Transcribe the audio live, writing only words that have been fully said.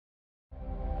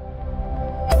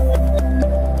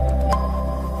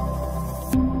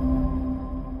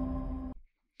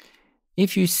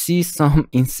If you see some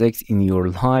insects in your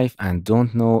life and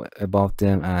don't know about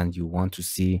them and you want to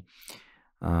see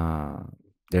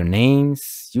their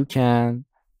names, you can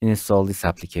install this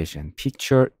application,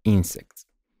 Picture Insects.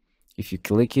 If you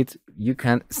click it, you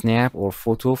can snap or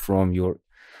photo from your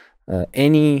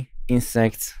any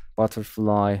insect,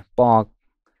 butterfly, bug,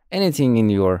 anything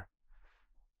in your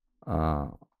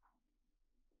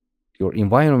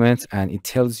environment, and it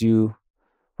tells you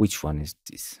which one is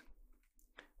this.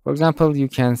 For example, you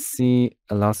can see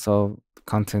a lot of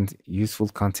content, useful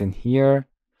content here,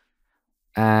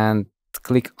 and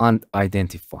click on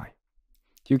Identify.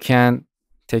 You can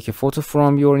take a photo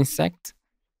from your insect,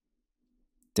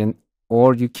 then,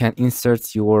 or you can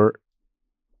insert your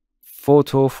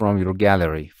photo from your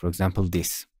gallery. For example,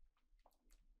 this.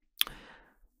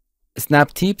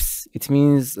 Snap tips, it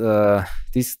means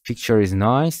this picture is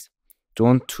nice,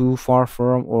 don't too far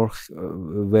from or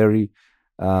very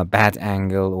bad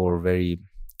angle or very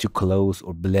too close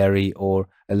or blurry or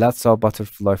a lot of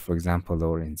butterfly, for example,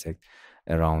 or insect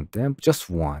around them. Just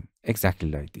one, exactly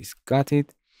like this. Got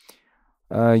it?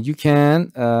 You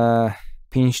can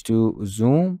pinch to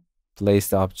zoom, place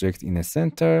the object in the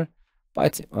center,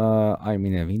 but I'm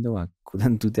in a window, I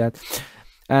couldn't do that.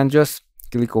 And just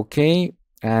click OK,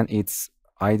 and it's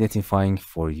identifying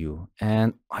for you.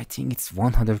 And I think it's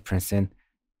 100%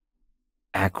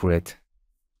 accurate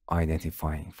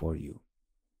identifying for you.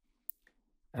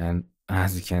 And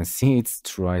as you can see, it's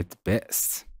tried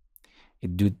best.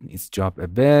 It did its job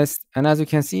at best. And as you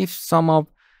can see, if some of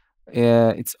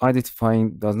its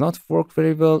identifying does not work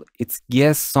very well, it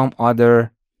guess some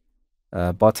other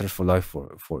butterfly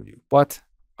for you. But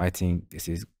I think this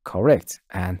is correct.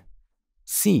 And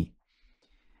see,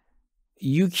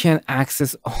 you can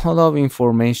access all of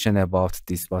information about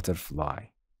this butterfly.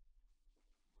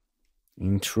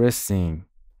 Interesting.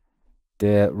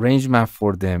 The range map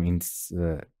for them in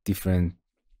different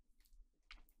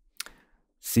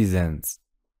seasons.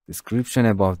 Description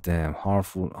about them,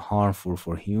 harmful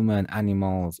for human,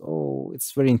 animals. Oh,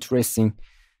 it's very interesting.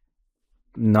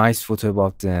 Nice photo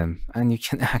about them. And you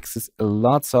can access a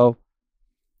lot of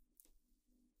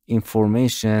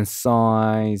information,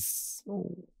 size.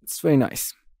 Oh, it's very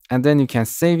nice. And then you can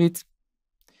save it,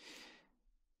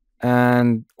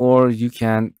 and or you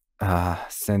can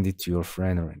send it to your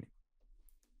friend or anything.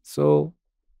 So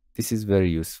this is very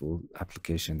useful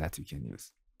application that you can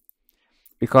use,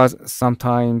 because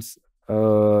sometimes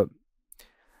we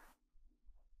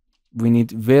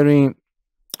need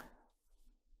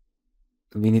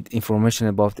information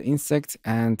about the insect,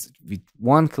 and with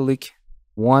one click,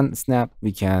 one snap,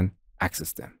 we can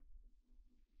access them.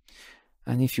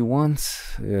 And if you want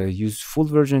use full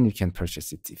version, you can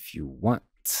purchase it if you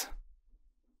want.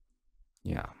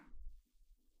 Yeah.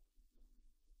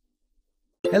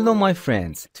 Hello my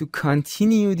friends, to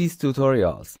continue these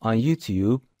tutorials on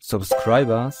YouTube, subscribe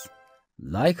us,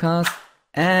 like us,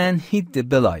 and hit the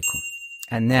bell icon.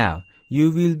 And now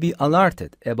you will be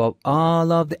alerted about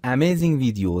all of the amazing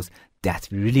videos that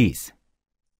we release.